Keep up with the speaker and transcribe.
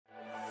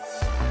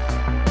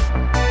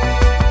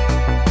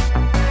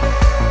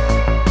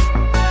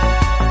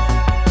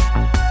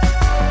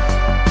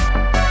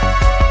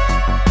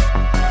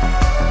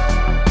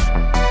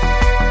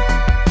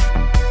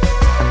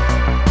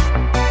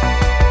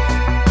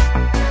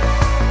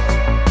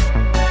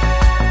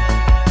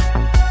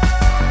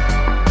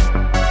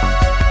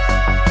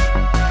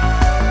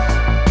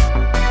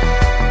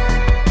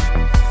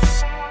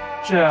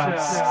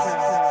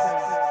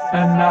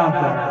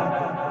another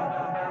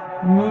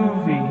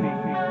movie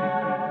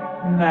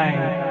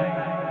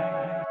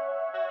night.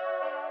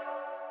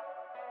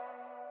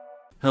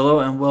 Hello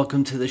and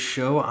welcome to the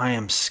show. I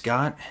am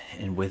Scott,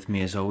 and with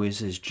me as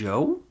always is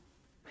Joe.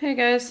 Hey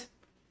guys.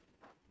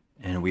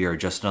 And we are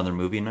just another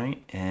movie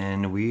night,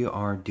 and we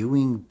are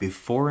doing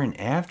before and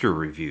after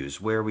reviews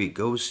where we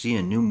go see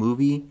a new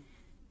movie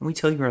and we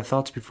tell you our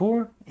thoughts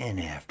before and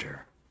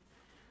after.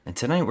 And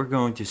tonight we're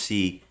going to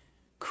see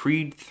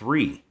Creed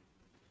 3.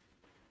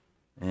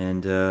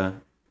 And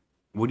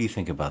what do you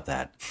think about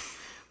that?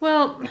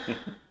 Well,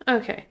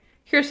 okay.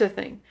 Here's the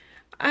thing.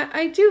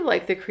 I do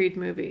like the Creed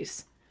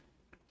movies.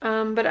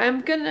 But I'm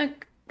gonna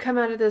come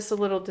out of this a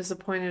little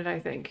disappointed, I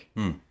think.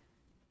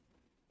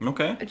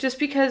 Okay. Just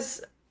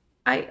because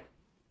I'm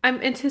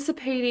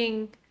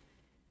anticipating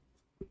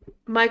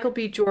Michael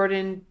B.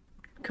 Jordan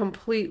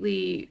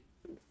completely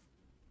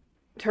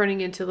turning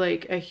into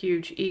like a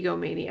huge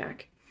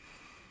egomaniac.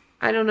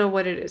 I don't know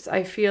what it is.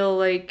 I feel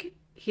like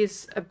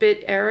he's a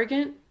bit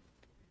arrogant.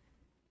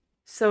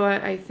 So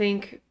I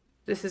think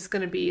this is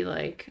going to be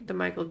like the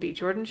Michael B.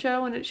 Jordan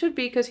show, and it should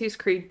be because he's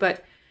Creed. But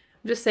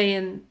I'm just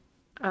saying,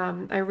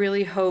 I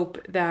really hope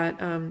that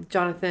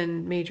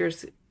Jonathan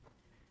Majors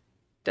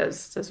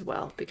does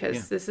well,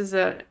 because this is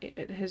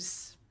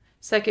his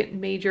second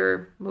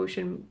major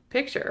motion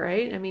picture,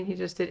 right? I mean, he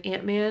just did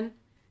Ant-Man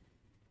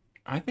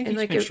I think in he's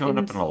like been showing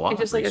up in a lot in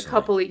just like a recently.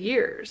 couple of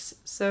years.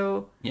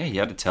 So Yeah, he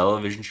had a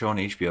television show on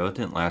HBO. It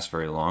didn't last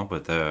very long,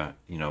 but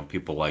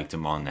people liked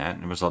him on that,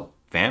 and there was a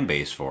fan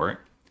base for it.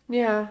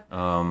 yeah,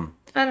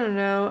 I don't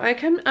know.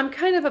 I'm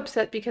kind of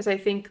upset because I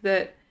think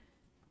that,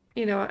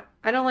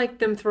 I don't like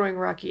them throwing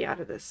Rocky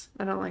out of this.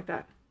 I don't like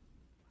that.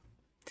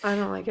 I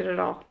don't like it at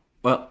all.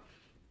 Well,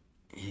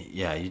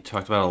 yeah, you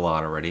talked about a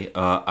lot already.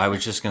 I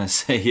was just gonna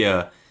say,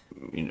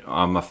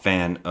 I'm a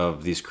fan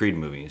of these Creed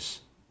movies,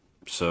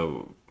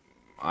 so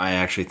I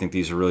actually think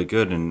these are really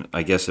good. And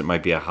I guess it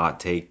might be a hot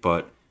take,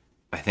 but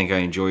I think I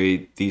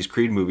enjoy these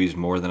Creed movies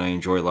more than I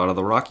enjoy a lot of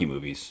the Rocky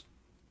movies.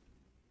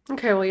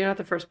 Okay, well, you're not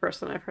the first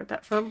person I've heard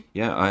that from.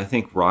 Yeah, I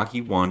think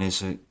Rocky One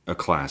is a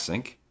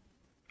classic.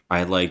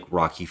 I like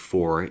Rocky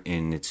Four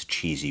in its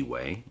cheesy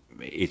way.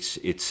 It's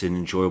an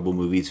enjoyable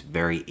movie. It's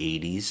very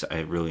 80s. I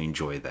really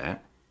enjoy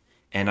that.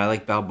 And I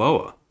like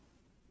Balboa.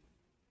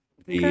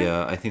 Okay.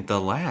 I think the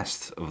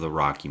last of the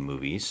Rocky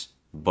movies,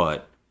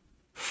 but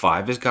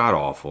five is god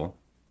awful.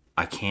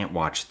 I can't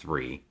watch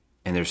three,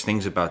 and there's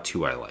things about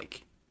two I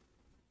like.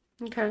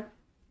 Okay.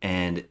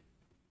 And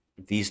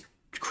these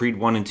Creed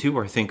one and two,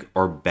 I think,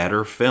 are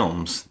better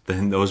films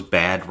than those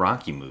bad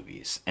Rocky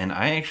movies. And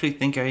I actually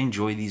think I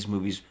enjoy these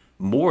movies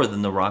more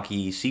than the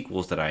Rocky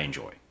sequels that I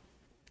enjoy.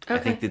 I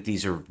Okay. think that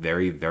these are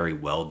very, very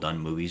well done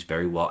movies,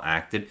 very well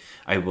acted.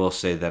 I will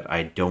say that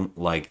I don't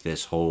like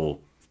this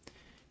whole,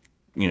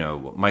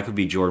 Michael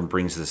B. Jordan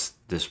brings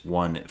this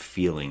one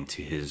feeling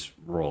to his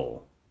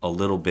role a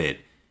little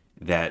bit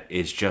that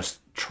is just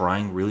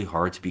trying really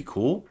hard to be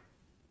cool.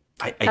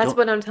 I That's don't.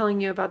 what I'm telling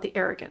you about the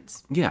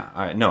arrogance. Yeah,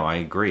 I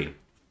agree.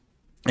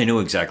 I know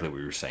exactly what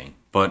you were saying,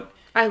 but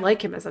I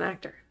like him as an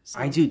actor.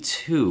 I So do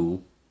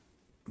too.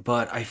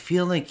 But I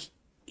feel like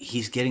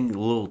he's getting a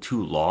little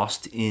too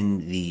lost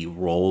in the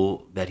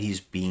role that he's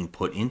being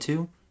put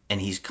into,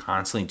 and he's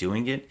constantly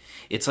doing it.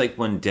 It's like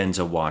when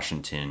Denzel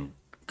Washington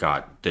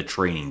got the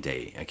Training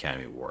Day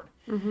Academy Award.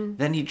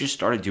 Then he just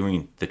started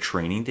doing the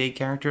Training Day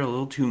character a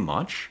little too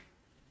much,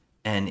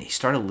 and he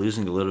started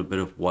losing a little bit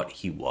of what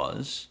he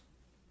was.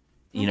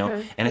 okay. And I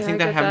Yeah, I think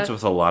that get happens that.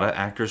 with a lot of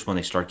actors when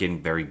they start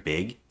getting very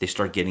big. They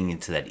start getting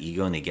into that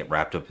ego and they get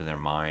wrapped up in their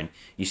mind.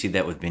 You see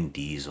that with Vin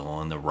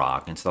Diesel and The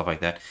Rock and stuff like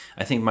that.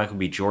 I think Michael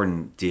B.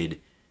 Jordan did,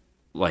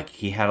 like,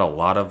 he had a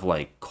lot of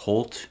like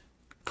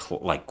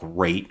like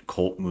great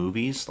cult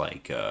movies,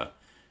 like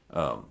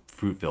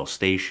Fruitville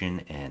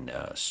Station and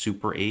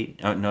Super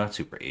 8. No, not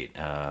Super 8.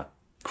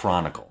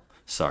 Chronicle.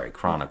 Sorry,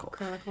 Chronicle.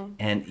 Chronicle.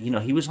 And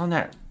he was on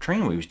that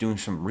train where he was doing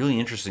some really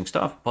interesting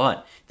stuff.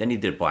 But then he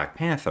did Black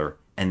Panther,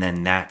 and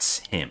then that's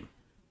him.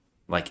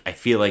 Like, I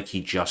feel like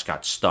he just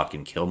got stuck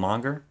in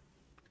Killmonger,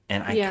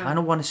 and I Yeah. kind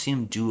of want to see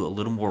him do a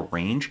little more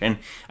range. And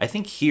I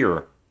think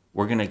here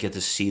we're gonna get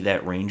to see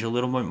that range a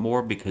little bit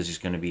more because he's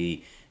gonna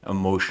be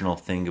emotional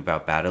thing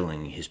about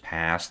battling his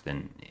past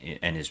and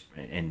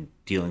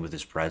dealing with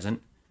his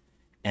present.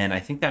 And I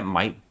think that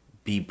might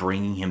be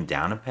bringing him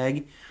down a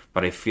peg,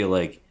 but I feel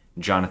like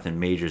Jonathan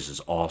Majors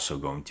is also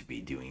going to be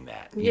doing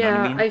that. You know what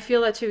I Yeah, mean? I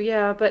feel that too.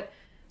 Yeah, but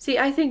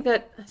I think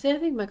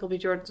Michael B.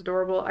 Jordan's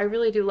adorable. I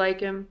really do like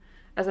him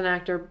as an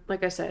actor,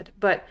 like I said.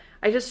 But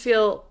I just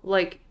feel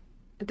like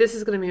this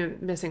is going to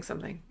be missing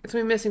something. It's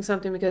going to be missing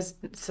something because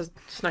it's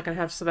not going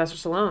to have Sylvester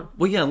Stallone.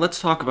 Well, yeah,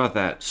 let's talk about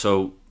that.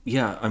 So,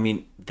 yeah, I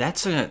mean,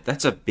 that's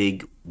a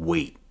big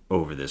weight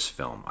over this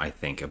film, I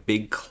think, a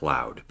big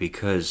cloud,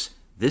 because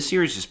this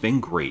series has been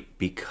great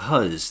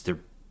because they're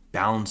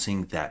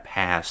balancing that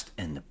past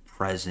and the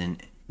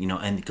present,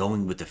 and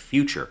going with the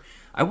future.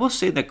 I will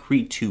say that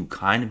Creed 2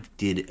 kind of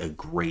did a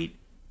great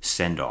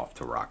send off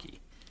to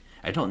Rocky.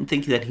 I don't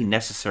think that he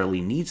necessarily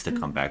needs to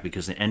come back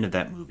because the end of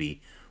that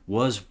movie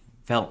was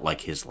felt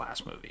like his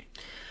last movie.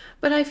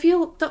 But I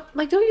feel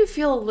like, don't you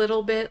feel a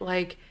little bit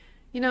like,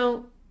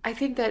 I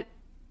think that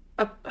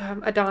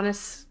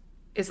Adonis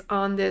is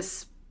on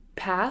this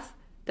path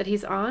that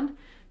he's on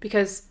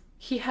because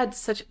he had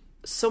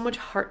so much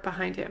heart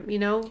behind him,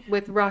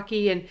 with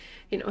Rocky and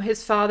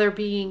his father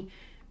being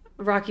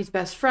Rocky's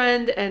best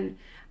friend, and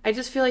I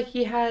just feel like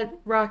he had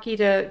Rocky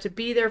to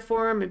be there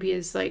for him and be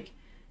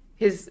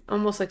his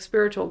almost like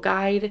spiritual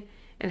guide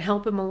and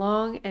help him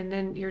along, and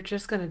then you're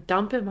just gonna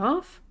dump him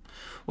off?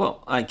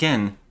 Well,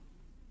 again,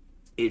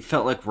 it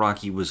felt like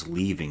Rocky was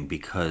leaving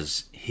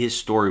because his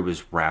story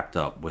was wrapped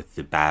up with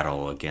the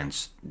battle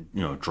against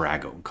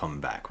Drago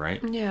coming back,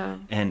 right? Yeah.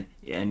 And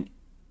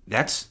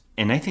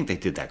I think they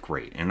did that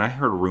great. And I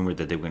heard a rumor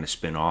that they were going to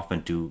spin off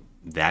and do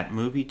that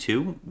movie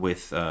too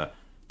with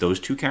those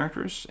two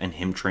characters and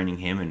him training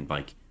him and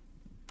like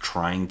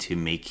trying to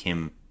make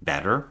him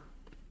better.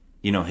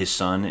 His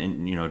son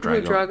and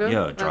Drago. Drago?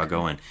 Yeah,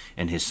 Drago Okay.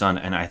 and his son.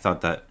 And I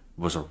thought that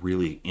was a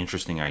really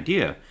interesting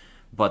idea.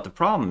 But the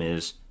problem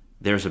is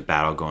there's a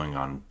battle going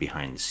on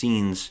behind the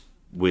scenes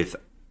with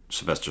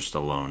Sylvester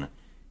Stallone.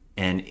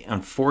 And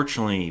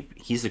unfortunately,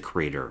 he's the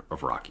creator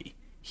of Rocky.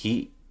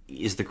 He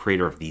is the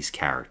creator of these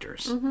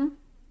characters. Mm-hmm.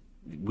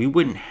 We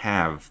wouldn't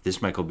have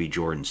this Michael B.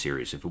 Jordan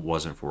series if it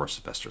wasn't for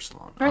Sylvester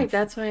Stallone. Right,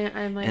 that's why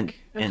I'm like...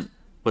 And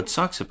what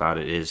sucks about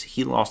it is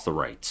he lost the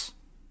rights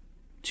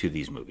to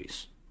these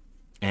movies.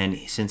 And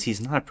since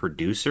he's not a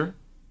producer,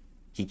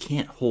 he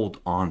can't hold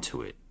on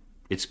to it.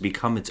 It's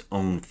become its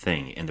own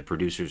thing, and the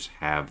producers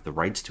have the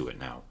rights to it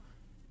now.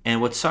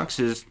 And what sucks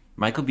is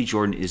Michael B.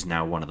 Jordan is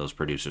now one of those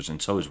producers, and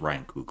so is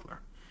Ryan Coogler.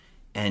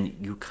 And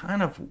you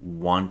kind of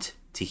want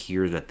to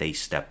hear that they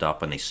stepped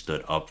up and they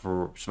stood up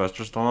for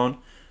Sylvester Stallone,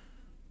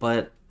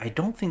 but I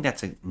don't think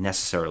that's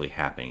necessarily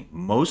happening,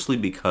 mostly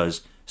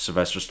because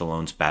Sylvester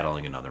Stallone's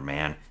battling another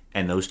man,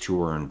 and those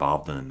two are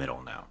involved in the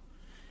middle now.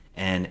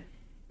 And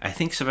I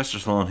think Sylvester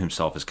Stallone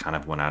himself has kind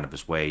of went out of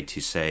his way to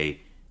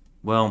say,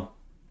 well,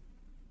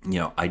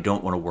 I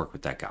don't want to work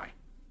with that guy.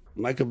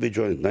 Michael B.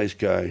 Jordan, nice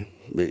guy.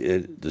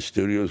 The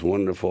studio is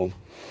wonderful,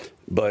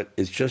 but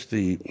it's just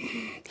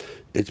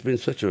it's been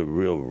such a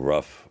real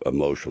rough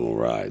emotional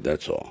ride.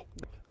 That's all.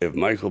 If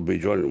Michael B.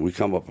 Jordan, we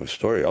come up with a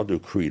story, I'll do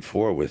Creed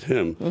 4 with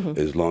him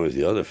as long as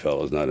the other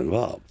fellow's not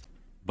involved.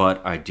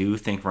 But I do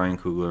think Ryan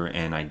Coogler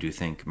and I do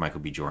think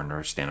Michael B. Jordan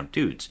are stand-up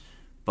dudes.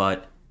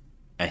 But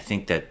I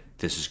think that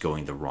this is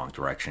going the wrong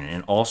direction.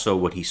 And also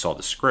what he saw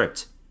the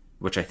script,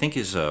 which I think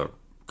is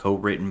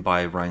co-written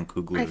by Ryan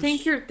Coogler. I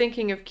think you're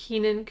thinking of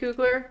Keenan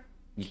Coogler.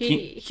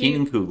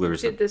 Keenan Coogler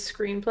did the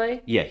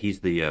screenplay. Yeah, he's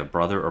the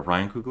brother of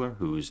Ryan Coogler,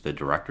 who's the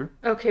director.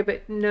 Okay,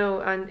 but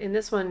no, in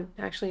this one,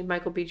 actually,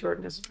 Michael B.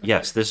 Jordan is.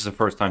 Yes, this is the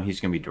first time he's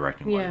going to be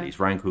directing one of Yeah. these.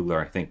 Ryan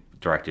Coogler, I think,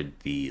 directed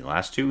the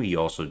last two. He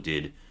also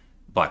did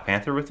Black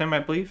Panther with him, I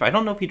believe. I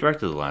don't know if he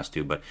directed the last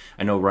two, but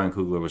I know Ryan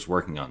Coogler was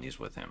working on these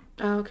with him.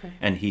 Oh, okay.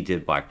 And he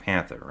did Black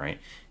Panther, right?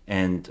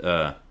 And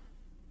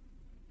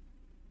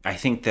I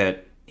think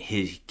that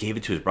he gave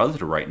it to his brother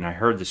to write, and I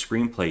heard the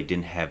screenplay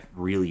didn't have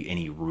really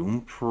any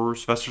room for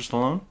Sylvester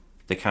Stallone.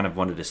 They kind of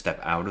wanted to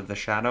step out of the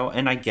shadow,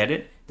 and I get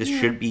it. This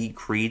should be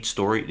Creed's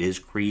story. It is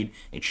Creed.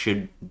 It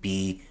should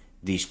be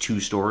these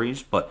two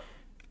stories, but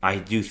I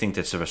do think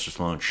that Sylvester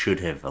Stallone should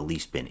have at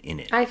least been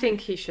in it. I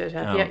think he should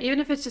have. Yeah, even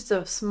if it's just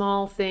a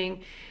small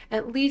thing,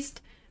 at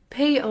least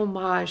pay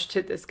homage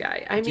to this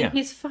guy. I mean, Yeah.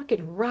 he's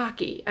fucking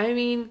Rocky. I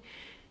mean,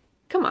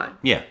 come on.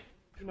 Yeah.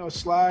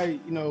 Sly,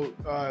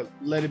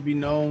 let it be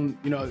known,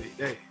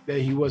 that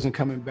he wasn't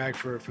coming back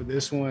for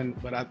this one.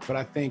 But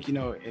I think,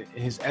 in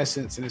his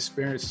essence and his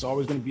spirit, it's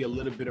always going to be a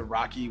little bit of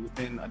Rocky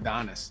within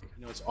Adonis.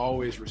 It's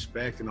always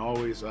respect and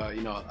always,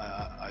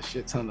 a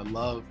shit ton of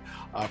love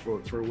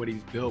for what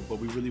he's built. But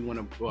we really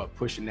want to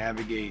push and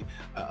navigate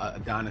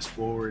Adonis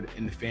forward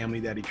in the family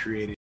that he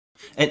created.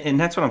 And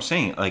that's what I'm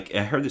saying. Like,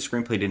 I heard the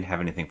screenplay didn't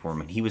have anything for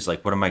him, and he was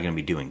like, what am I going to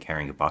be doing,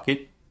 carrying a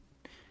bucket?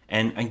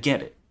 And I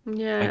get it.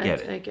 Yeah, I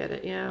get it. I get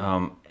it,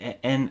 yeah.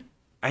 And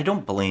I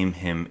don't blame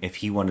him if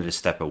he wanted to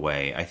step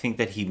away. I think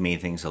that he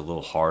made things a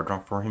little hard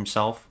for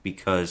himself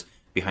because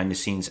behind the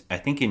scenes, I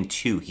think in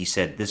 2, he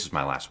said, this is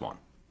my last one.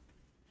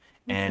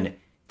 And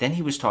then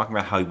he was talking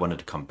about how he wanted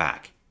to come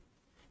back.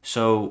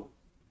 So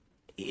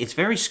it's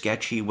very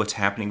sketchy what's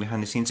happening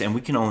behind the scenes, and we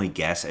can only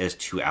guess as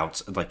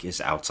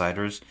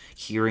outsiders,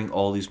 hearing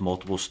all these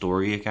multiple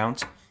story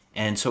accounts.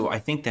 And so I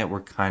think that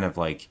we're kind of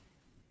like,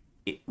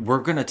 we're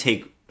going to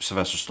take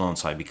Sylvester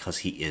Stallone's side because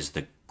he is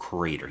the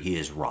creator. He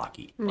is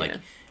Rocky. Yeah.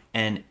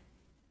 And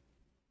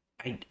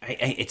I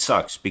it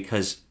sucks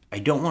because I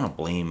don't want to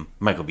blame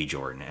Michael B.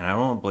 Jordan, and I don't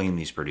want to blame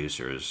these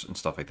producers and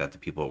stuff like that, the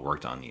people that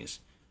worked on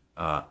these.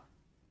 But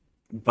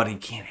I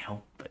can't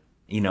help it,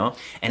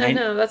 And I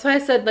know. That's why I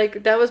said,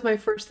 that was my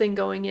first thing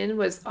going in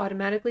was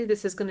automatically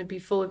this is going to be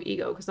full of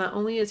ego. Because not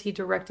only is he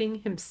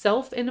directing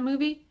himself in a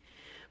movie,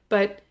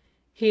 but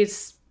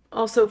he's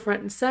also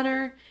front and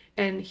center.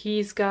 And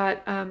he's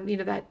got,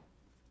 that,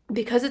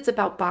 because it's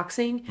about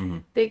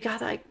boxing, they got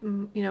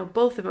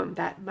both of them,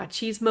 that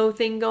machismo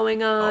thing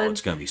going on.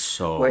 it's going to be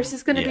so... Where it's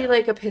just going to be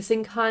like a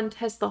pissing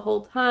contest the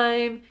whole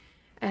time.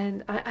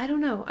 And I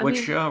don't know. I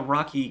Which mean,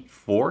 Rocky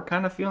 4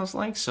 kind of feels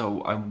like,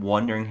 so I'm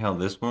wondering how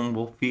this one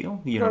will feel.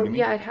 You know what I well, mean?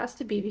 yeah, it has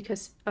to be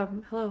because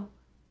hello,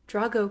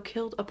 Drago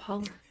killed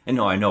Apollo. And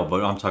no, I know,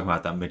 but I'm talking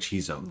about that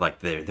machismo. Like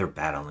they're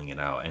battling it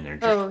out, and they're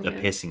just Oh, a yeah.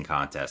 pissing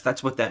contest.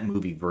 That's what that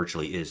movie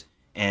virtually is.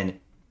 And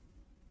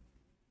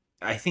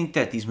I think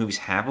that these movies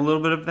have a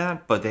little bit of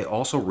that, but they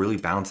also really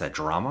balance that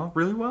drama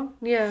really well.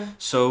 Yeah.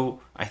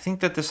 So I think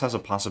that this has a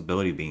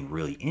possibility of being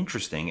really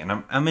interesting,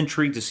 and I'm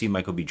intrigued to see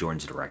Michael B.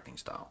 Jordan's directing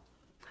style.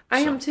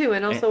 I So- am too,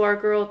 and also our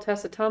girl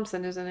Tessa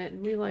Thompson, isn't it?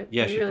 And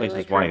Yeah, we she really plays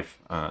like his her. wife.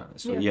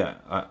 So Yeah.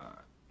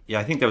 yeah,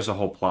 I think that was a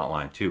whole plot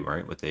line too,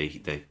 right? With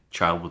the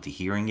child with the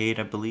hearing aid,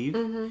 I believe,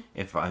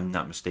 if I'm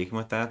not mistaken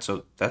with that.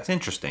 So that's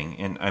interesting,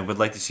 and I would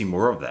like to see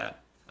more of that.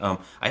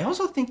 I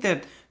also think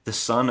that the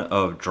son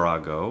of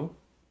Drago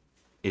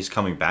is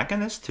coming back in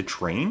this to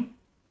train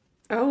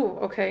Oh,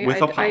 okay. with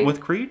with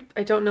Creed,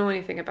 I don't know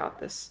anything about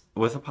this.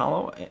 with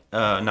Apollo,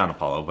 not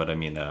Apollo, but I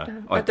mean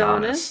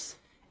Adonis.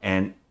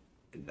 and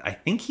I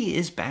think he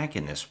is back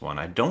in this one.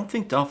 I don't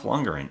think Dolph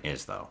Lundgren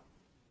is though.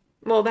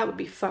 Well, that would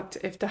be fucked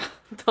if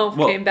Dolph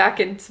Well- came back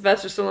and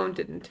Sylvester Stallone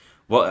didn't.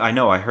 Well, I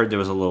know. I heard there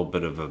was a little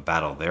bit of a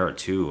battle there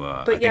too.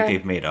 I think yeah.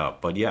 they've made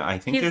up, but yeah, I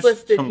think He's there's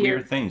listed some here.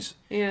 weird things.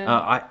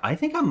 Yeah. I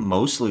think I'm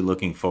mostly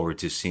looking forward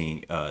to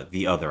seeing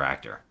the other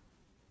actor.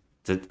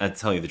 To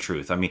tell you the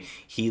truth, I mean,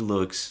 he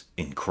looks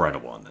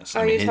incredible in this.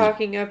 I Are mean, you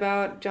talking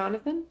about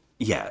Jonathan?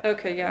 Yeah.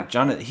 Okay, yeah.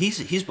 John,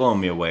 he's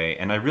blowing me away,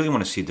 and I really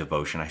want to see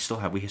Devotion. We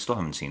still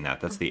haven't seen that.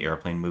 That's the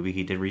airplane movie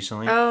he did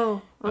recently.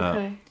 Oh,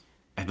 okay.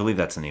 I believe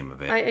that's the name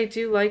of it. I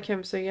do like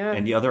him, so yeah.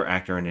 And the other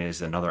actor in it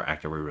is another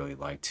actor we really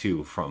like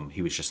too.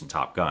 He was just in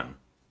Top Gun.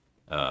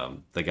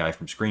 The guy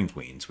from Scream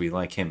Queens, we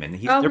like him, and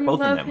they're we both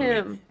in love that movie.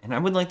 him. And I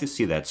would like to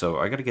see that, so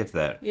I got to get to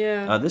that.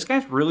 Yeah. This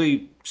guy's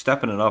really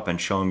stepping it up and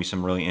showing me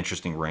some really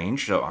interesting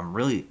range, so I'm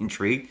really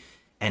intrigued.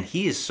 And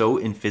he is so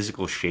in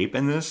physical shape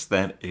in this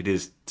that it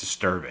is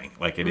disturbing.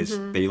 Like it is,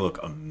 Mm-hmm. they look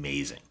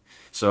amazing.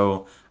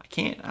 So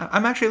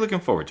I'm actually looking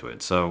forward to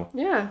it. So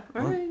Yeah,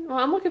 all right. Well,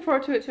 I'm looking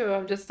forward to it too.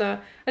 I just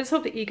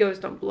hope the egos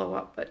don't blow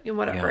up, but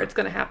whatever, Yeah. it's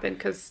gonna happen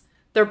because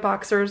they're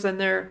boxers and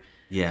they're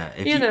yeah,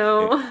 if You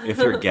know. if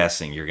you're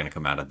guessing, you're gonna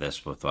come out of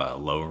this with a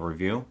low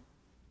review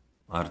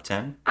out of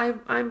 10.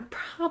 I'm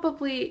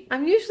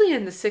usually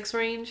in the 6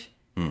 range,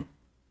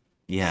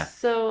 Yeah,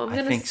 so I'm I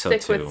gonna think so,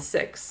 stick too. with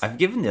 6. I've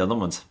given the other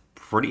ones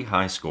pretty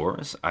high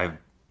scores. I've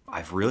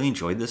really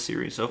enjoyed this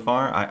series so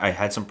far. I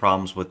had some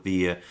problems with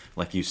the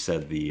like you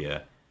said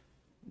the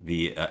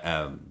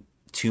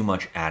too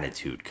much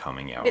attitude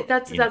coming out.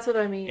 That's you know? what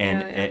I mean.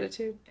 And yeah, it-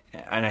 attitude.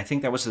 And I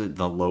think that was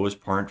the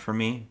lowest part for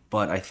me.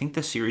 But I think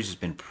the series has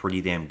been pretty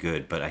damn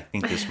good. But I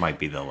think this might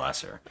be the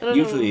lesser.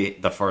 Usually,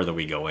 the further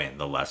we go in,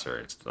 the lesser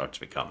it starts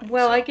becoming.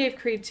 Well, so. I gave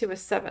Creed 2 a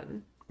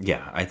 7.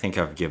 Yeah, I think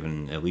I've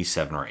given at least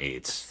 7 or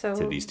 8s to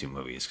So- these two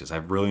movies because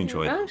I've really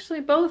enjoyed them. Actually,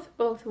 both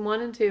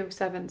 1 and 2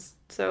 7s.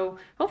 So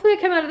hopefully, I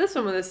come out of this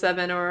one with a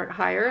 7 or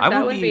higher. I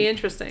That would be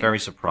interesting. Very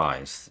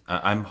surprised.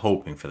 I'm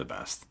hoping for the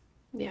best.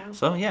 Yeah.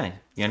 So yeah,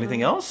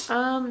 anything else?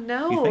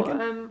 No. You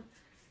thinking?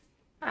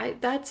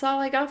 That's all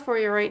I got for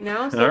you right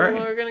now. So All right.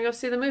 we're gonna go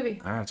see the movie.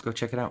 All right, let's go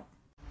check it out.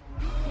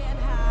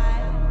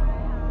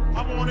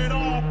 I want it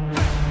all.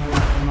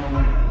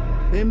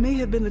 There may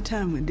have been a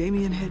time when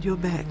Damien had your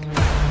back,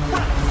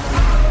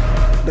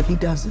 but he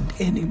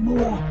doesn't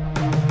anymore.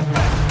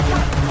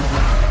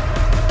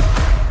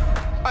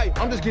 Hey,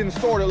 I'm just getting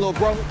started, little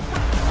bro.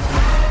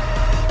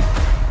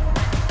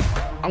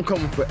 I'm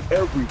coming for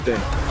everything.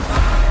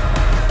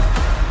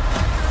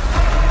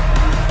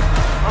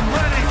 I'm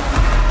ready.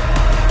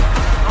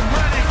 I'm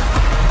ready.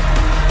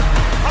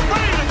 I'm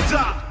ready to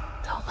die.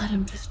 Don't let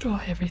him destroy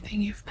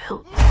everything you've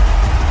built.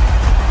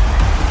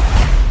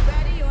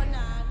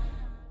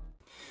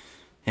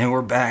 And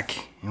we're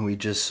back, and we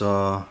just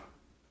saw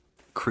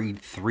Creed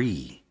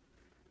 3.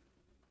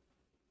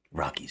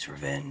 Rocky's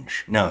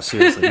Revenge. No,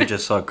 seriously, we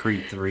just saw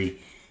Creed 3.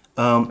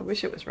 I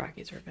wish it was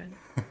Rocky's Revenge.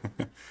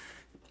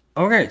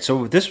 Okay,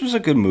 so this was a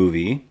good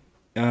movie.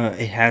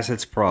 It has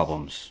its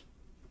problems.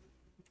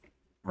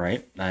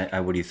 Right?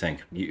 What do you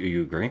think?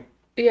 You agree?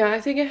 Yeah,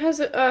 I think it has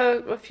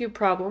a few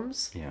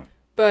problems, Yeah.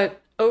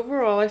 but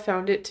overall, I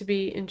found it to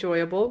be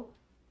enjoyable.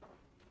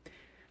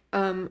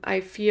 I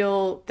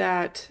feel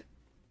that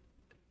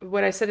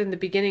what I said in the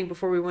beginning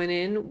before we went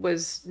in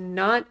was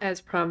not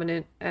as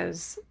prominent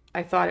as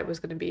I thought it was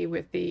going to be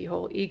with the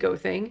whole ego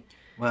thing.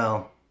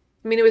 Well,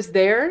 I mean, it was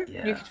there. You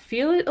Yeah. could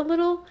feel it a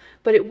little,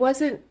 but it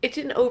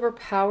didn't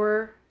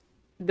overpower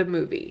the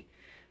movie.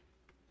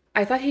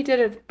 I thought he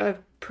did a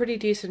pretty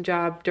decent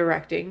job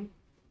directing.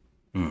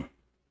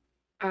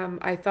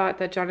 I thought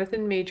that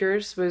Jonathan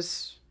Majors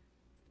was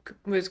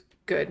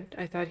good.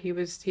 I thought he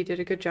did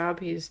a good job.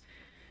 He's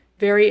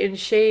very in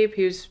shape.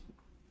 He was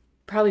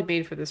probably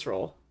made for this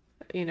role,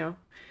 you know.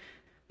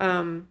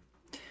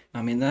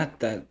 I mean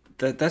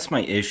that's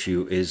my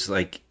issue is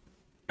like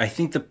I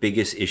think the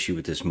biggest issue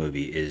with this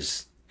movie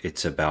is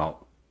it's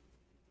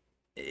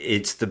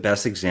the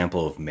best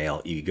example of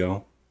male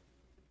ego.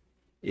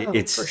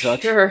 It's For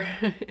such sure.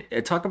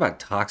 talk about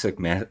toxic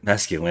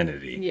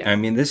masculinity. Yeah. I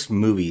mean, this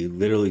movie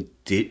literally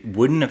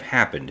wouldn't have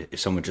happened if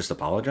someone just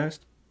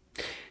apologized.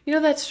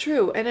 That's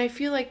true. And I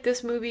feel like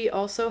this movie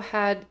also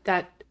had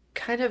that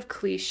kind of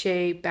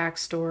cliche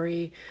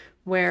backstory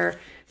where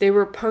they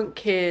were punk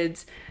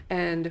kids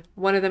and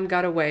one of them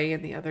got away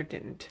and the other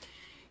didn't.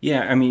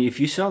 Yeah, I mean, if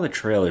you saw the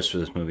trailers for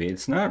this movie,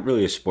 it's not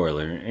really a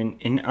spoiler.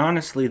 And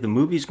honestly, the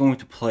movie's going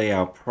to play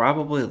out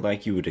probably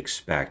like you would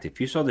expect. If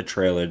you saw the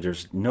trailer,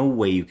 there's no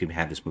way you can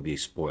have this movie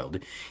spoiled.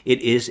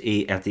 It is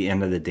at the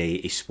end of the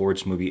day, a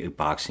sports movie, a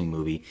boxing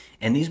movie,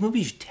 and these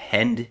movies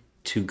tend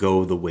to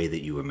go the way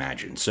that you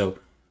imagine. So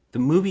the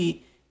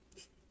movie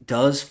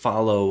does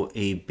follow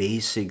a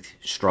basic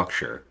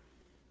structure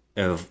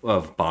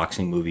of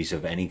boxing movies,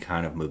 of any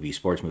kind of movie,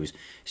 sports movies.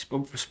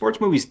 Sports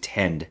movies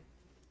tend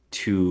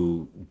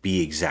to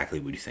be exactly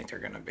what you think they're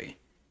going to be.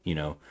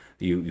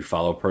 You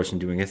follow a person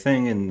doing a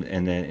thing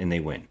and they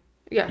win.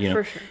 Yeah,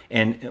 For sure.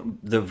 And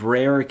the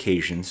rare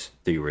occasions,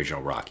 the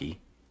original Rocky,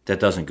 that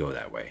doesn't go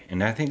that way.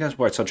 And I think that's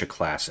why it's such a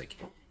classic.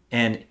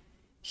 And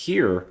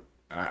here,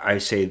 I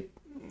say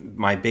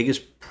my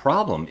biggest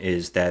problem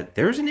is that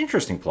there's an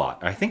interesting plot.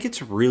 I think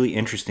it's really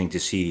interesting to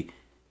see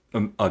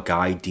a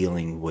guy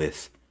dealing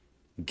with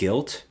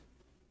guilt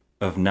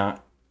of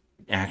not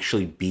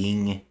actually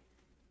being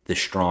the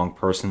strong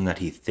person that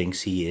he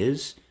thinks he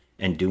is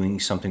and doing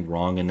something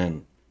wrong and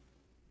then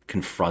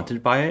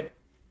confronted by it,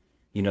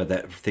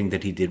 that thing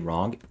that he did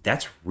wrong.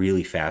 That's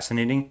really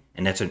fascinating,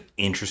 and that's an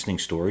interesting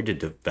story to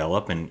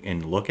develop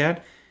and look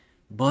at.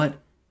 But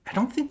I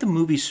don't think the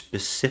movie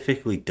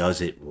specifically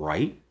does it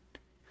right.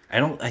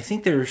 I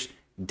think there's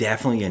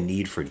definitely a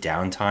need for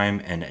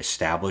downtime and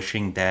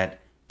establishing that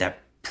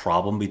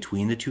problem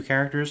between the two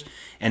characters,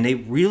 and they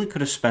really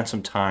could have spent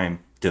some time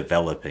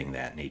developing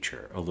that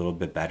nature a little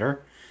bit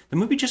better. The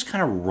movie just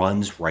kind of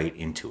runs right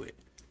into it.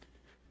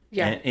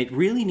 Yeah. And it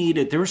really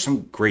needed, there was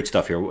some great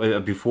stuff here.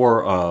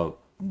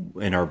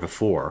 In our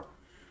before,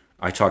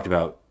 I talked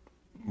about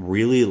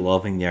really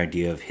loving the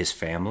idea of his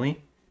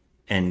family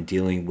and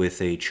dealing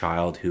with a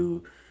child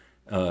who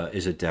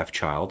is a deaf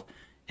child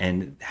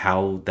and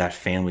how that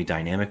family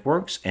dynamic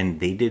works.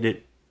 And they did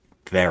it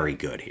very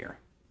good here.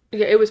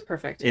 Yeah, it was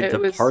perfect.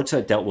 The parts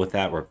that dealt with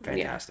that were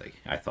fantastic,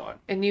 I thought.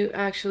 And you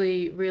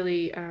actually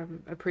really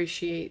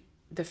appreciate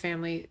the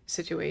family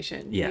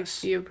situation.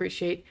 Yes. You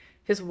appreciate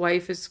his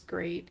wife is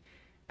great.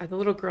 The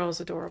little girl is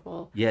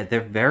adorable. Yeah,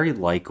 they're very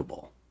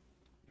likable.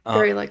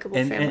 Very likable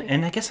family.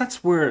 And I guess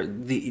that's where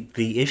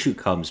the issue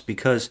comes,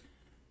 because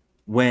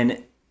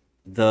when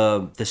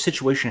the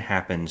situation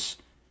happens,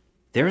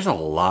 there's a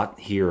lot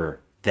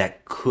here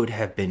that could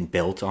have been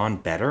built on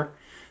better.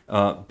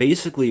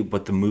 Basically,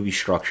 what the movie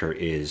structure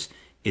is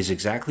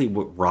exactly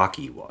what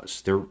Rocky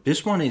was.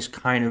 This one is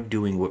kind of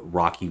doing what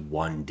Rocky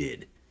 1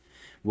 did,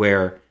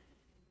 where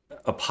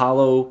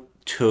Apollo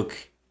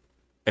took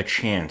a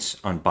chance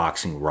on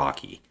boxing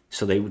Rocky.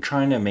 So they were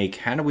trying to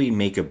how do we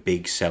make a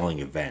big selling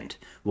event?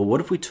 Well,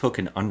 what if we took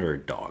an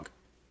underdog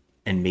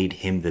and made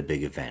him the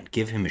big event?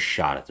 Give him a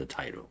shot at the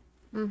title.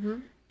 Mm-hmm.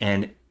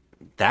 And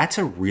that's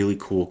a really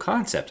cool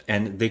concept.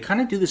 And they kind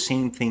of do the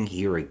same thing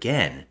here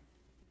again.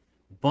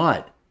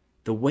 But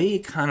the way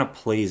it kind of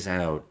plays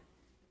out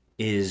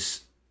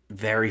is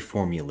very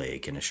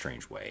formulaic in a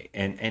strange way.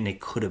 And it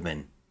could have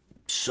been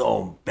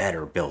so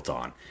better built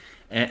on.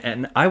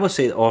 And I would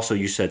say also,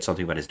 you said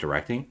something about his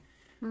directing.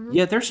 Mm-hmm.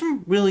 Yeah, there's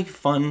some really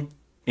fun,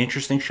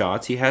 interesting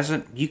shots. You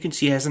can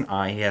see he has an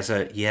eye.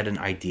 He had an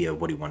idea of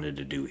what he wanted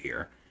to do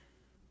here.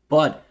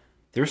 But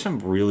there's some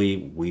really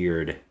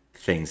weird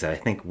things that I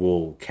think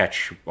will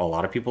catch a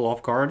lot of people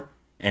off guard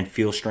and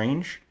feel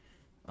strange.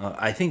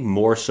 I think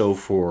more so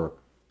for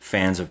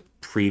fans of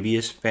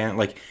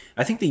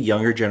I think the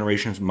younger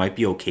generations might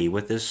be okay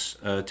with this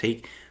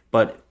take,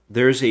 but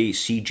there's a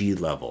CG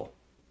level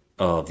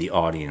of the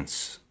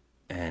audience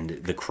and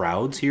the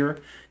crowds here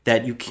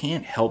that you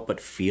can't help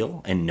but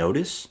feel and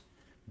notice.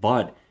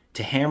 But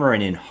to hammer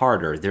it in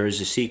harder, there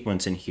is a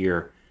sequence in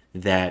here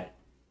that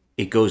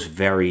it goes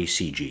very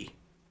CG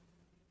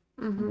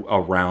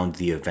around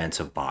the events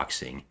of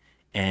boxing,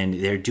 and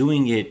they're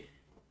doing it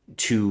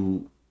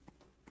to.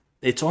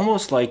 It's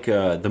almost like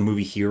the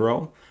movie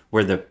Hero,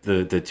 where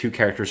the two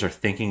characters are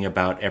thinking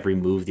about every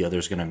move the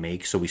other's going to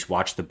make, so we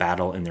watch the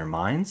battle in their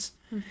minds.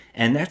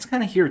 And that's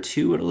kind of here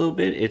too, a little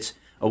bit. It's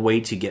a way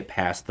to get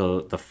past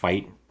the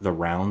fight, the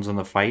rounds on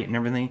the fight and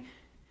everything.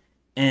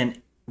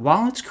 And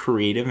while it's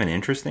creative and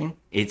interesting,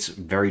 it's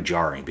very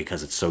jarring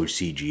because it's so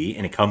CG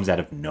and it comes out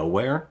of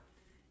nowhere.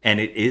 And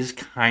it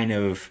kind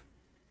of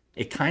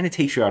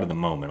takes you out of the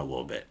moment a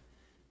little bit.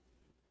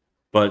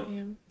 But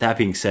that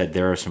being said,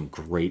 there are some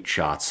great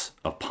shots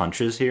of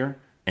punches here,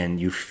 and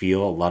you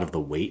feel a lot of the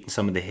weight in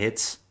some of the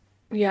hits.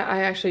 Yeah,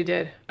 I actually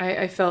did.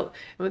 I felt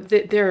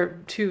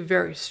they're two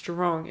very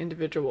strong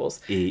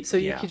individuals. So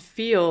you could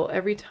feel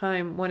every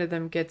time one of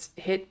them gets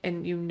hit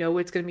and you know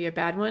it's going to be a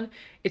bad one,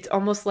 it's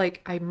almost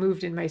like I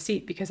moved in my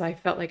seat because I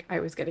felt like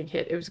I was getting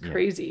hit. It was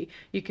crazy.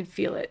 You can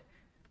feel it.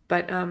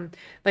 But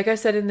like I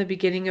said in the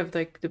beginning of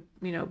the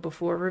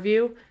before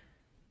review,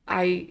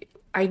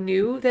 I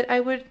knew that I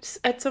would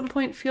at some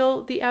point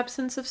feel the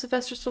absence of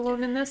Sylvester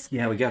Stallone in this.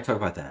 Yeah, we got to talk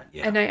about that.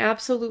 Yeah.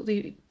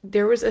 And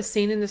there was a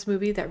scene in this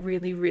movie that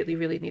really, really,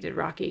 really needed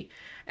Rocky.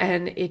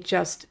 And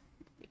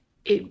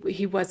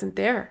he wasn't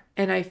there.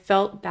 And I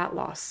felt that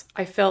loss.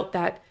 I felt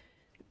that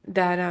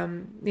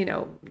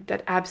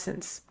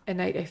absence.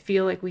 And I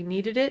feel like we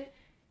needed it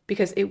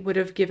because it would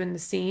have given the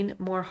scene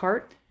more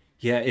heart.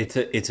 Yeah,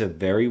 it's a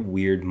very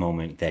weird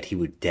moment that he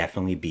would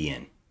definitely be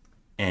in.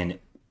 And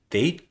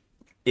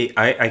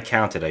I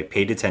counted, I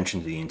paid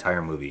attention to the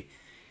entire movie.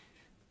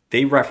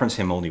 They reference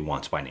him only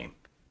once by name.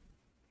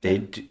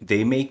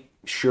 They make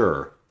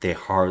sure they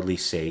hardly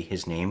say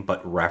his name,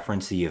 but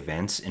reference the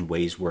events in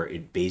ways where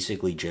it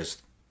basically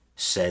just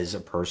says a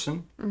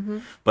person. Mm-hmm.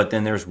 But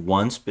then there's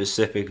one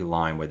specific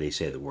line where they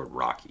say the word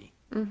Rocky.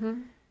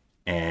 Mm-hmm.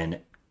 And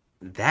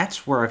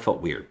that's where I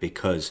felt weird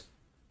because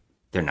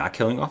they're not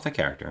killing off the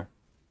character.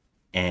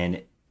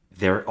 And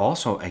they're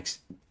also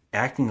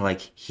acting like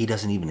he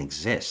doesn't even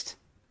exist.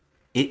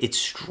 It's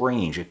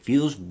strange. It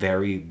feels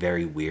very,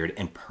 very weird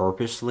and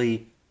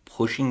purposely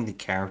pushing the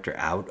character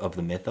out of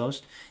the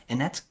mythos. And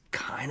that's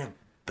kind of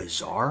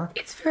bizarre.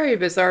 It's very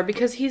bizarre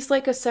because he's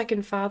like a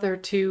second father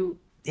to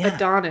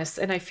Adonis.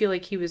 And I feel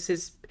like he was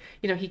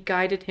he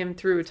guided him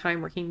through a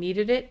time where he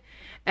needed it.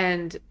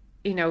 And,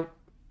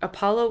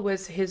 Apollo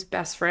was his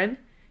best friend.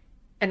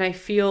 And I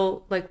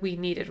feel like we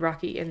needed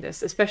Rocky in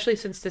this, especially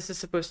since this is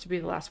supposed to be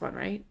the last one,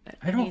 right?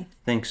 I don't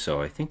think so.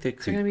 I think they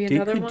could,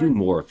 do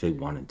more if they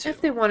wanted to.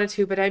 If they wanted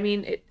to, but I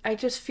mean, I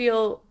just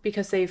feel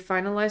because they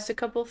finalized a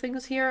couple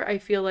things here, I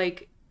feel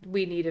like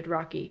we needed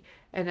Rocky.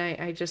 And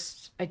I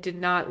did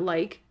not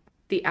like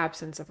the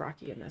absence of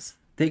Rocky in this.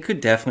 They could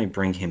definitely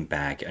bring him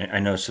back. I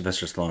know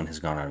Sylvester Stallone has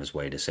gone out of his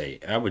way to say,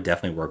 I would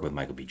definitely work with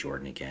Michael B.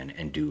 Jordan again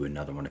and do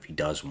another one if he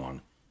does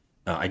one.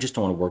 I just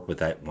don't want to work with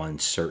that one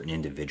certain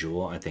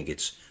individual. I think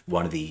it's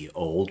one of the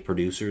old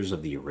producers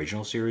of the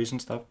original series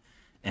and stuff.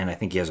 And I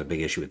think he has a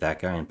big issue with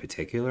that guy in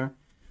particular.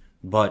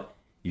 But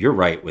you're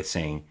right with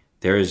saying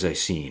there is a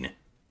scene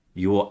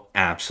you will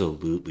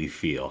absolutely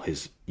feel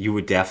you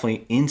would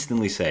definitely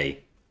instantly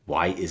say,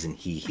 why isn't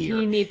he here?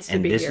 He needs to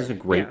be here. And this is a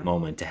great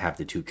moment to have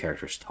the two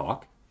characters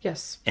talk.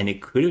 Yes. And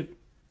it could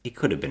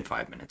have been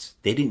 5 minutes.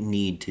 They didn't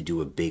need to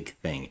do a big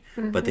thing,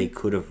 but they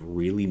could have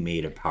really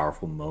made a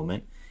powerful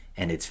moment.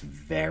 And it's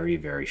very,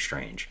 very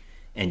strange.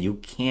 And you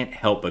can't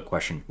help but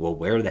question, well,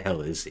 where the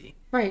hell is he?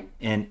 Right.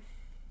 And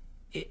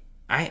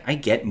I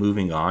get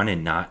moving on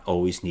and not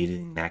always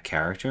needing that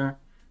character,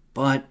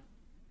 but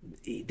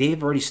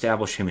they've already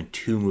established him in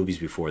 2 movies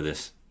before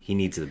this. He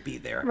needs to be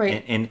there.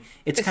 Right. And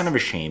it's kind of a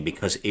shame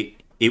because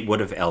it would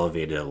have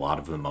elevated a lot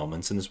of the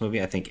moments in this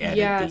movie. I think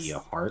added the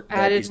heart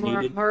that is needed.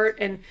 Added more heart.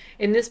 And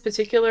in this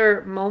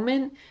particular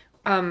moment,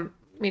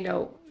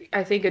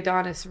 I think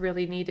Adonis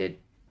really needed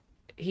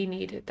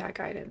that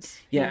guidance.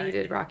 Yeah, he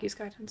needed Rocky's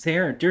guidance.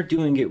 They're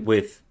doing it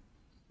with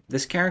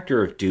this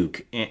character of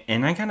Duke,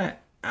 and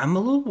I'm a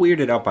little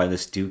weirded out by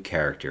this Duke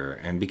character,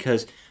 and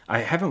because I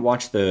haven't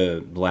watched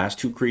the last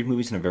 2 Creed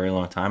movies in a very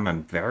long time,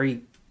 I'm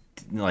very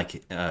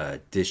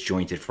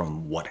disjointed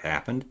from what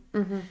happened.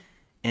 Mm-hmm.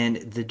 And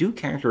the Duke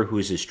character, who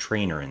is his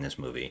trainer in this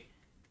movie,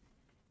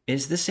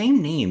 is the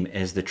same name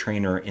as the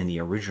trainer in the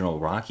original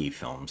Rocky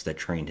films that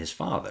trained his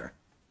father.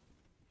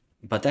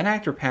 But that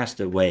actor passed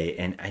away,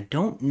 and I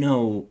don't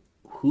know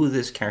who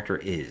this character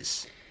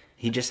is.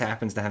 He just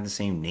happens to have the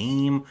same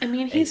name. I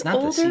mean, he's not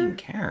older. The same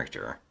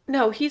character.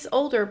 No, he's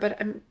older,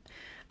 but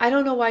I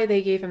don't know why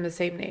they gave him the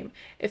same name.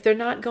 If they're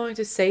not going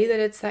to say that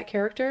it's that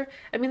character,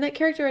 I mean, that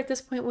character at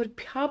this point would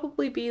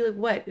probably be like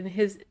what, in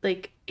his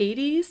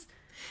 80s?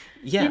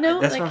 Yeah,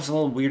 that's why I was a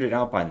little weirded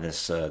out by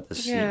this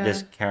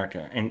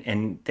character.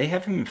 And they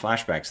have him in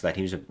flashbacks that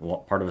he was a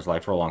part of his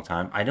life for a long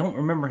time. I don't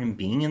remember him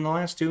being in the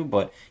last 2,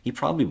 but he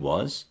probably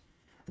was.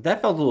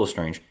 That felt a little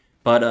strange.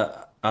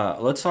 But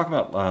let's talk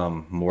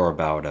about more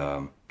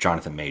about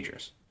Jonathan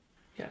Majors.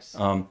 Yes.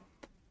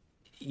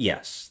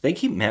 Yes, they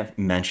keep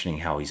mentioning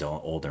how he's an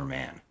older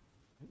man.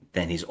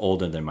 Then he's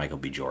older than Michael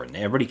B. Jordan.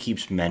 Everybody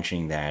keeps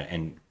mentioning that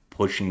and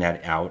pushing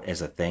that out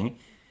as a thing.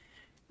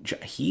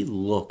 He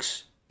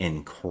looks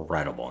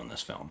incredible in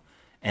this film,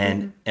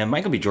 and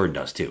Michael B. Jordan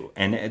does too.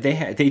 And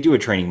they do a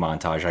training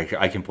montage.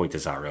 I can point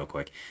this out real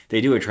quick.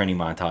 They do a training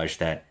montage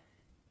that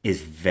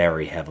is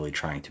very heavily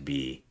trying to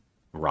be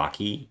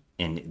Rocky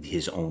in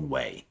his own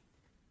way.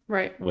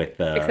 Right. With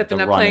except they're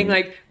not playing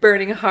like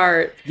Burning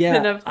Heart.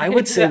 Yeah, I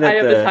would say that Eye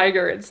of the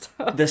Tiger and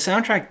stuff. The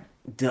soundtrack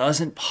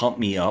doesn't pump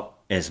me up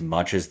as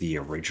much as the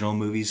original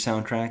movie's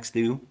soundtracks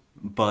do,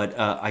 but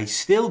I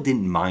still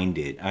didn't mind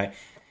it.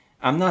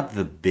 I'm not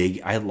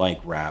I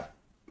like rap,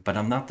 but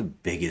I'm not the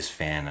biggest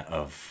fan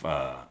of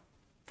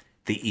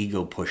the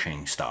ego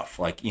pushing stuff.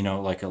 Like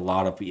a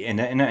lot of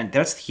and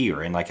that's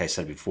here. And like I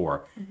said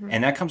before,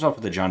 and that comes up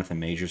with the Jonathan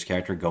Majors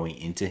character going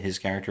into his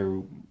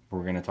character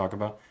we're going to talk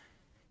about.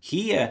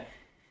 The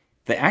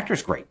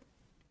actor's great.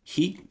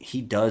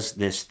 He does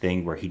this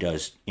thing where he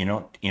does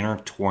inner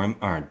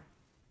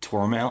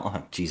turmoil.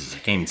 Oh, Jesus, I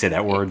can't even say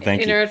that word.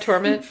 Thank you. Inner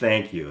torment.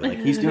 Thank you. Like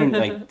he's doing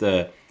like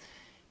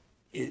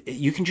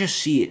you can just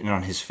see it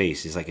on his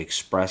face. He's like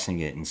expressing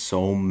it in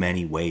so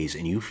many ways,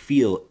 and you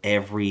feel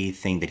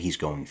everything that he's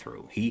going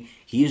through. He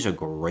is a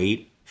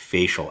great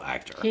facial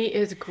actor. He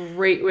is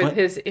great with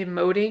his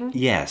emoting.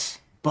 Yes,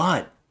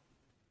 but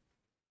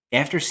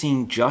after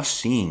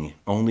seeing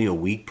only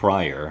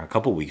a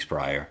couple weeks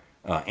prior,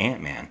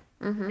 Ant-Man,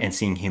 and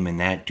seeing him in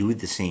that do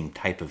the same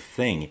type of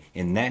thing,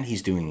 in that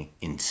he's doing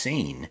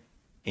insane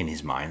in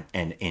his mind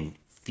and in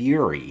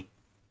fury.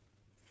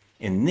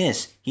 In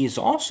this, he is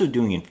also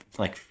doing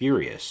like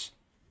furious,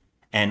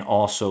 and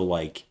also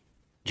like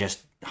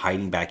just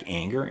hiding back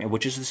anger, and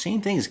which is the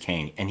same thing as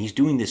Kang, and he's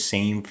doing the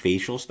same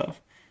facial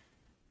stuff.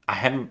 I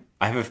have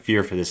a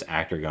fear for this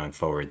actor going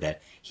forward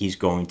that he's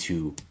going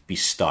to be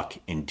stuck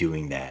in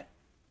doing that.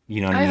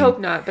 You know what I mean? I hope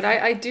not, but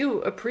I do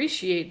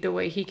appreciate the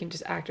way he can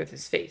just act with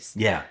his face.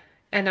 Yeah.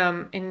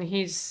 And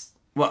he's...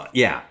 Well,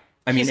 yeah.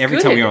 I mean, He's every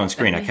good time at we were it. on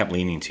screen, I I mean- kept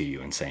leaning to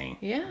you and saying,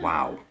 Yeah.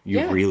 wow, you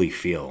Yeah. really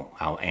feel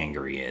how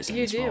angry he is in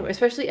You this do, moment.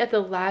 especially at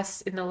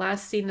in the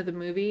last scene of the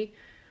movie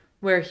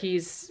where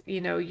he's,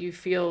 you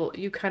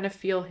kind of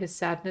feel his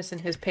sadness and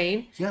his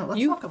pain. Yeah, let's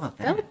you talk about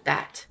that. felt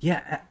that.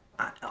 Yeah,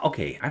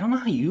 okay, I don't know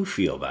how you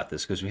feel about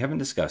this because we haven't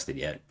discussed it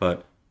yet,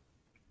 but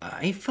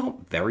I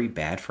felt very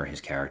bad for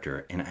his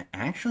character, and I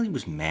actually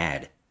was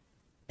mad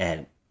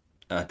at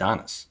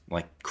Adonis,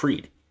 like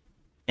Creed.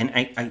 And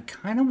I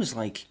kind of was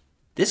like,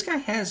 this guy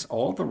has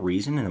all the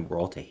reason in the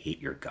world to hate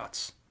your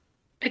guts.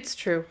 It's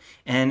true.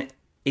 And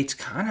it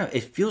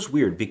feels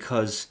weird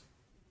because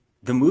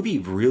the movie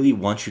really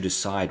wants you to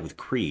side with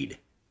Creed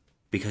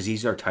because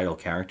he's our title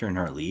character and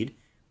our lead,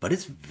 but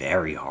it's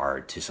very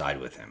hard to side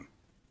with him.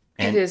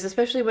 It is,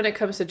 especially when it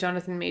comes to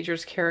Jonathan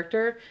Majors'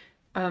 character,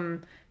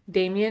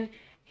 Damien.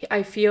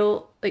 I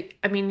feel like,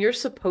 I mean, you're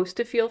supposed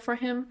to feel for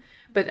him,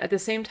 but at the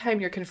same time,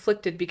 you're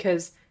conflicted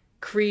because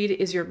Creed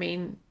is your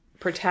main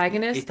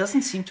protagonist. It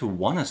doesn't seem to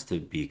want us to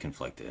be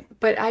conflicted.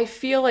 But I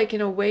feel like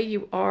in a way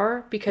you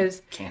are,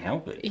 because Can't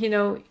help it.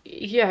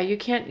 you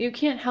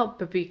can't help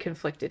but be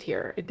conflicted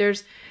here.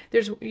 There's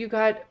you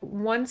got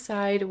one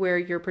side where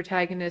your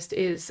protagonist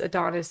is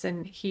Adonis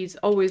and he's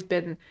always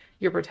been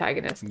your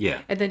protagonist.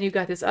 Yeah. And then you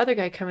got this other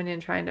guy coming in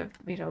trying to,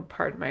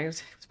 pardon my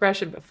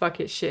expression, but fuck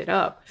his shit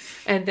up.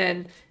 And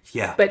then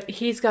Yeah. but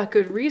he's got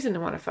good reason to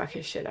want to fuck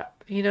his shit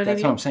up. You know what I That's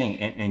mean? what I'm saying.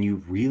 And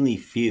you really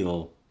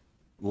feel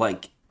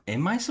like,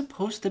 am I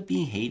supposed to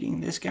be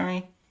hating this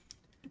guy?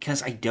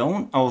 Because I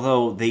don't,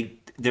 although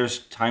there's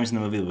times in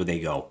the movie where they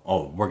go,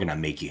 oh, we're going to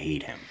make you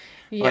hate him.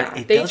 Yeah,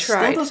 But they it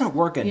tried. still doesn't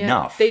work Yeah,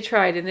 enough. They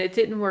tried and it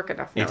didn't work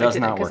enough. No, It does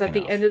didn't, not because work at the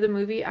enough. end of the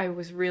movie, I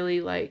was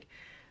really like,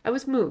 I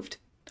was moved.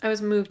 I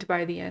was moved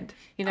by the end.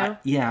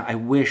 I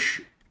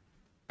wish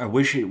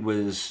it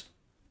was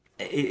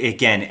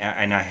again,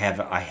 and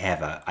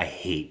I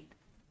hate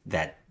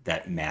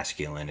that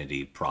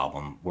masculinity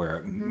problem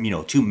where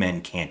two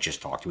men can't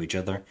just talk to each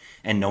other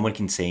and no one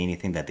can say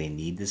anything that they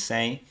need to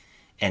say,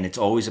 and it's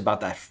always about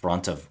that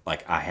front of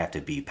like, I have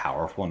to be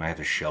powerful and I have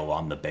to show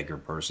I'm the bigger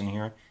person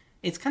here.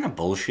 It's kind of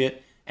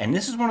bullshit, and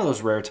this is one of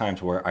those rare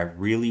times where I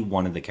really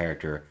wanted the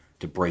character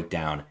to break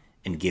down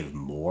and give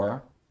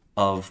more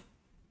of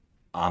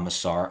I'm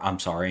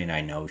sorry, and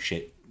I know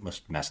shit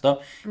was messed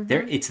up.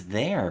 It's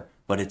there,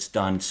 but it's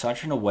done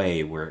such in a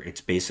way where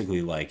it's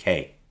basically like,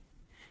 hey,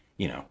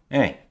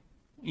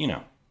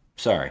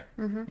 sorry.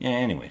 Yeah,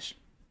 anyways.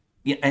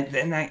 Yeah,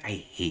 and I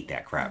hate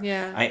that crap.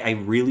 Yeah. I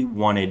really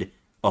wanted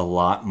a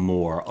lot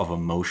more of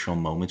emotional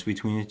moments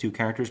between the two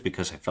characters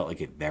because I felt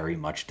like it very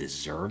much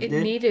deserved It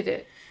it. needed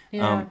it.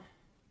 Yeah.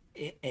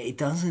 It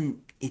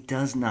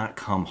does not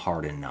come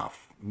hard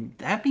enough.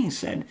 That being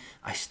said,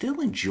 I still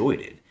enjoyed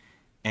it.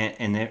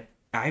 And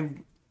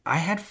I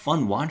had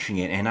fun watching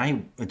it,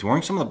 and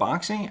during some of the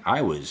boxing,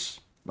 I was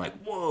like,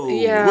 whoa,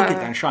 Yeah. look at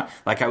that shot.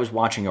 Like I was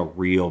watching a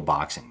real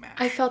boxing match.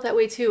 I felt that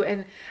way too.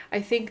 And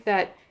I think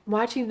that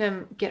watching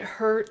them get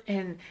hurt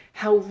and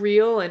how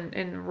real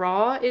and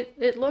raw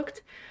it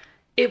looked,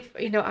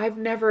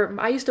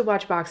 I used to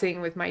watch boxing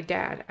with my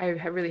dad. I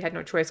really had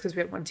no choice because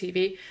we had one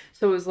TV.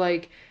 So it was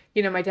like,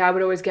 my dad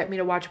would always get me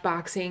to watch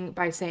boxing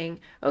by saying,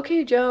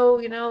 okay,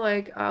 Joe,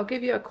 I'll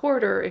give you a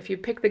quarter if you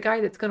pick the guy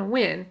that's going to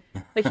win.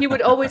 Like he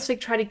would always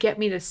try to get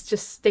me to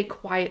just stay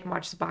quiet and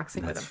watch the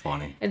boxing with him. That's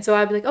funny. And so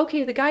I'd be like,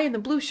 okay, the guy in the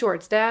blue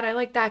shorts, Dad, I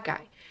like that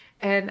guy.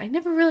 And I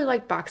never really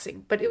liked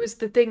boxing, but it was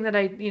the thing that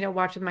I,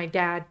 watched with my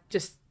dad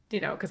just,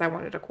 because I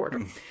wanted a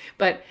quarter.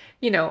 But,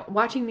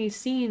 watching these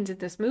scenes in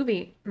this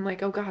movie, I'm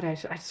like, oh God, I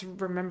just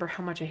remember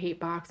how much I hate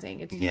boxing.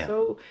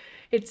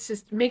 It's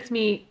just makes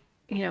me,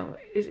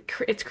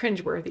 it's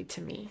cringeworthy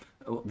to me.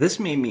 This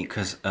made me,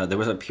 because there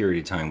was a period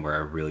of time where I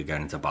really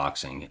got into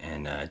boxing,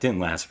 and it didn't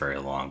last very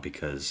long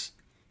because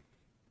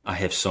I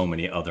have so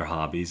many other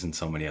hobbies and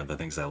so many other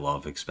things I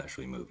love,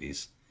 especially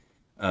movies.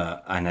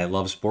 And I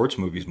love sports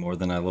movies more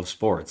than I love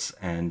sports.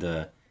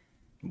 And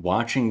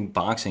watching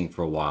boxing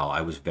for a while,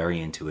 I was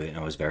very into it, and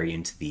I was very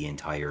into the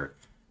entire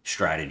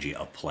strategy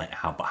of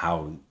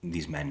how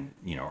these men,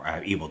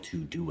 are able to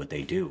do what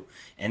they do.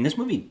 And this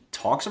movie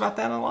talks about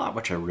that a lot,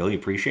 which I really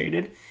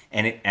appreciated.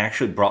 And it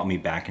actually brought me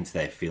back into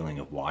that feeling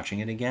of watching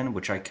it again,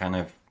 which I kind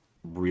of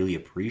really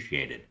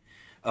appreciated.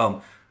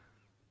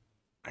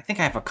 I think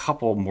I have a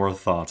couple more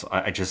thoughts.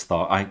 I just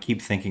thought I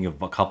keep thinking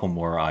of a couple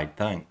more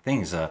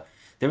things. There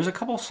was a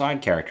couple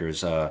side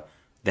characters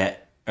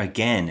that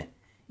again,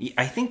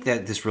 I think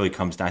that this really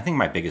comes down. I think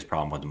my biggest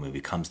problem with the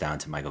movie comes down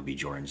to Michael B.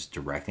 Jordan's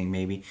directing.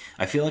 Maybe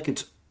I feel like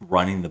it's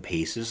running the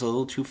paces a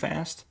little too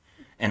fast,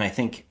 and I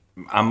think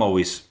I'm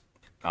always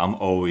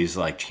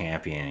like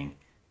championing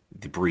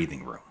the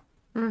breathing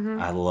room.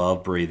 I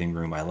love breathing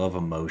room. I love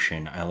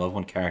emotion. I love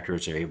when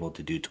characters are able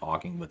to do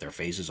talking with their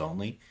faces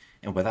only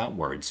and without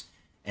words.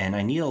 And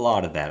I need a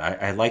lot of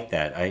that. I like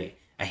that. I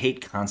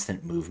hate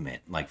constant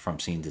movement, like from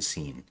scene to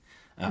scene.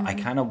 I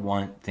kind of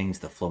want things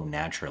to flow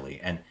naturally.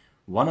 And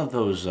one of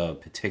those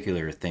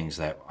particular things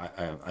that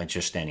I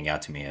just standing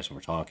out to me as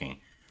we're talking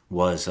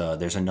was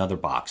there's another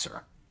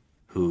boxer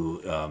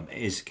who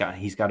he's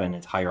got an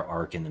entire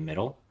arc in the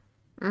middle.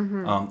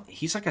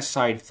 He's like a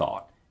side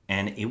thought.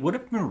 And it would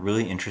have been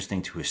really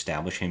interesting to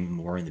establish him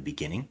more in the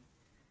beginning.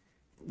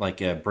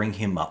 Like bring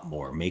him up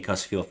more, make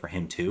us feel for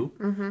him too,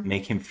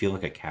 make him feel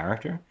like a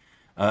character.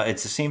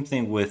 It's the same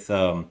thing with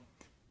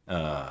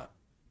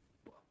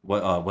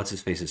what's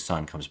his face's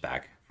son comes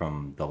back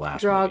from the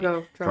last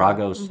movie.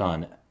 Drago's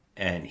son,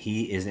 and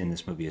he is in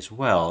this movie as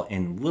well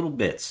in little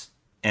bits.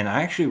 And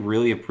I actually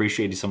really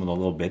appreciated some of the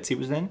little bits he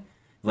was in.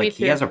 Like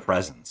he has a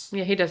presence.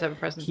 Yeah, he does have a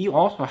presence. He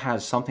also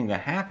has something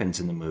that happens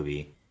in the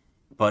movie,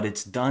 but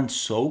it's done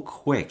so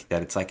quick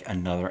that it's like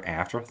another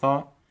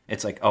afterthought.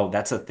 It's like, oh,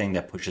 that's a thing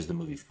that pushes the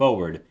movie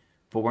forward,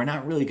 but we're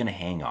not really going to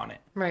hang on it.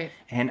 Right.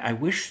 And I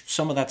wish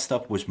some of that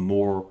stuff was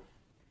more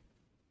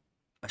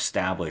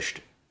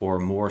established or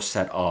more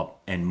set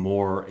up and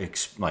more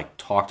like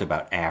talked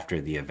about after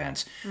the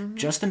events,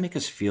 just to make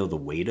us feel the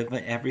weight of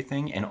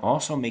everything and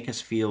also make us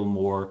feel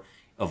more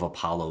of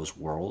Apollo's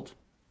world.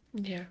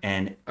 Yeah.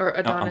 And or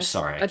Adonis. I'm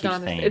sorry, I keep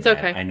saying It's that.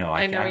 okay. I know.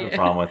 I have a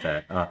problem with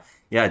that.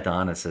 Yeah,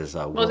 Adonis is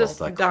world. Well, just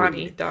like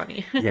Donnie.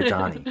 Yeah,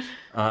 Donnie.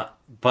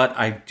 But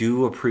I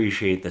do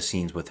appreciate the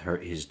scenes with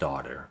his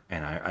daughter,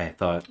 and I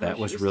thought that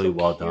was really so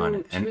well cute. done.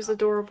 She And was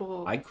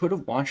adorable. I could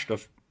have watched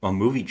a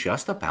movie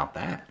just about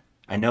that.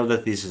 I know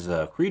that this is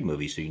a Creed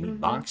movie, so you need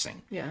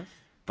boxing. Yeah.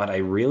 But I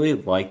really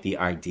like the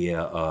idea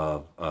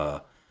of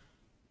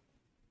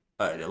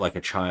like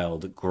a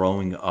child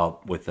growing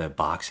up with a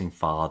boxing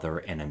father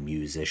and a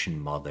musician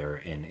mother,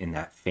 and in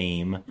that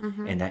fame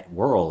in that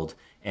world,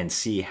 and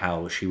see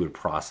how she would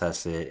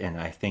process it. And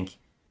I think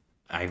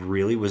I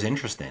really was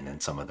interested in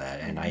some of that,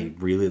 and I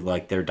really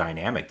like their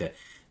dynamic. That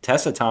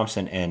Tessa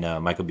Thompson and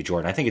Michael B.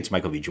 Jordan. I think it's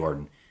Michael B.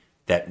 Jordan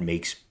that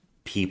makes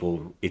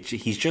people.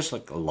 He's just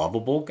like a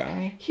lovable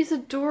guy. He's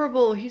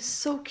adorable. He's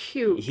so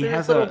cute. He With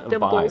has his a little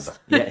dimples. vibe.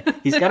 Yeah,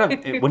 he's got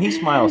a when he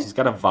smiles, he's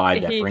got a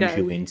vibe that He brings does.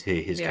 you into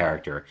his Yeah.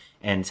 character.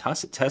 And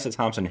Tessa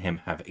Thompson and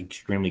him have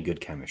extremely good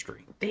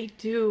chemistry. They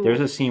do. There's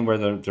a scene where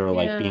they're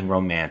like Yeah. being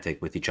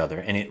romantic with each other,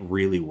 and it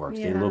really works.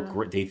 They look Yeah.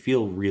 great. They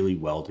feel really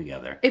well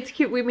together. It's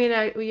cute. We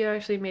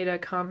actually made a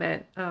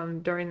comment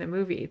during the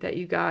movie that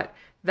you got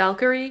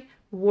Valkyrie,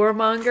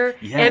 Warmonger,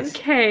 Yes. and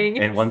Kang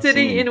In one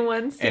sitting scene. in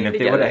one scene And if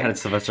together. they would have had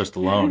Sylvester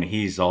Stallone,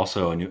 he's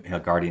also a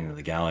Guardian of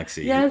the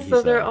Galaxy. Yes, so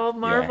He's they're all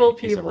Marvel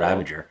He's a people.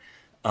 Ravager.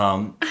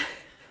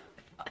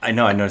 I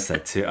know, I noticed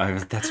that too.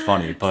 That's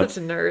funny, but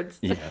Such nerds.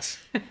 yes.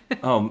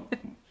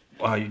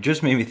 Wow, you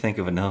just made me think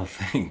of another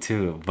thing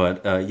too.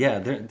 But yeah,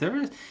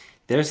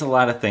 there's a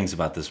lot of things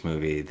about this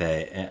movie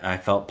that I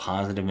felt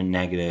positive and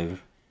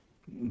negative,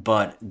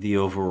 but the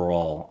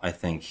overall, I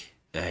think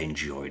I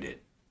enjoyed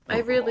it. I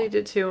really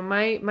did too.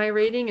 My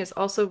rating is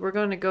also, we're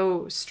going to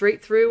go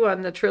straight through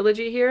on the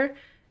trilogy here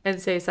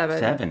and say 7.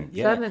 7,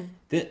 yeah.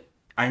 7.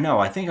 I know.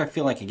 I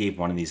feel like I gave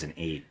one of these an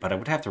 8, but I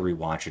would have to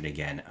rewatch it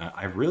again.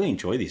 I really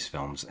enjoy these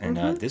films, and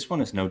this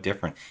one is no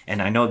different.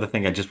 And I know the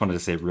thing I just wanted to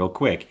say real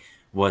quick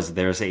was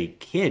there's a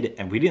kid,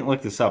 and we didn't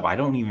look this up. I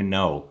don't even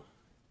know.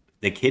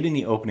 The kid in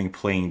the opening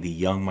playing the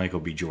young Michael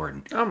B.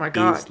 Jordan. Oh my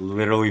God. Is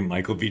literally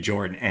Michael B.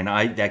 Jordan, and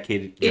that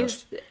kid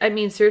just. I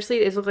mean,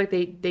 seriously, it looked like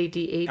they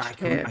de-aged I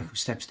him.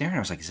 stepped staring. I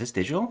was like, "Is this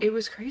digital?" It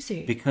was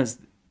crazy. Because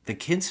the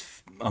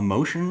kid's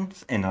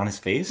emotions and on his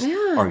face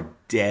Yeah. are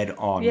dead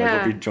on Yeah,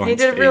 Michael B. Jordan's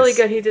he did face. really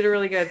good. He did it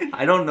really good.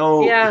 I don't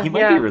know. Yeah, he might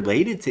yeah. be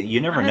related to. You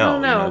never I know.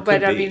 don't know, it but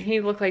could I be. mean, he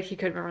looked like he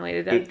could have been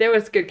related. There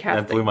was good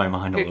casting. blew my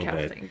mind a good little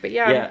bit. casting. But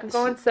yeah, Yeah, I'm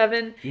going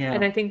 7. yeah.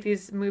 And I think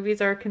these movies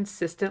are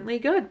consistently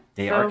good.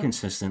 They So, are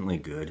consistently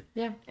good.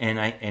 Yeah. And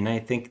I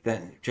think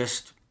that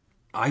just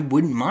I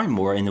wouldn't mind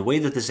more. In the way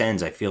that this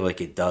ends, I feel like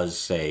it does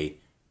say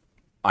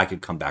I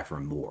could come back for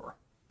more.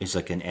 It's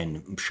like an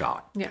end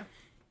shot. Yeah.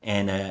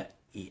 And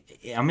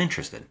I'm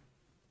interested.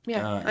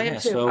 Yeah, I am yeah,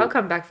 too. so- I'll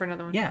come back for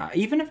another one. Yeah,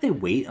 even if they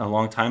wait a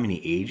long time and he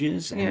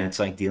ages and Yeah. it's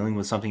like dealing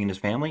with something in his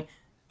family,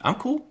 I'm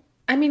cool.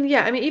 I mean,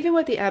 even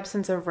with the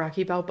absence of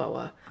Rocky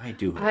Balboa, I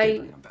do hope they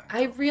bring him back.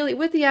 I really,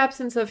 with the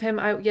absence of him,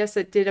 yes,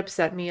 it did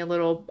upset me a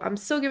little. I'm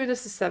still giving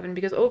this a 7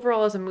 because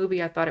overall as a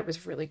movie, I thought it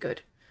was really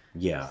good.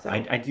 Yeah, So-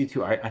 I do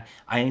too.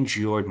 I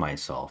enjoyed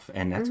myself,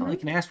 and that's all Mm-hmm. I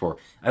can ask for.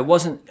 I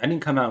didn't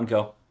come out and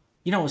go,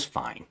 it was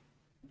fine.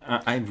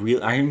 I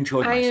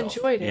enjoyed myself. I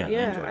enjoyed it. I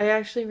Yeah, enjoyed I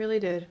actually really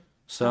did.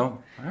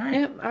 So, all right.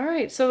 Yeah. All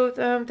right. So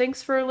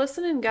thanks for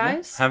listening,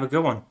 guys. Have a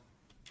good one.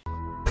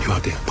 You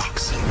out there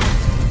boxing.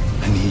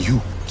 I need you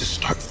to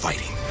start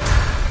fighting.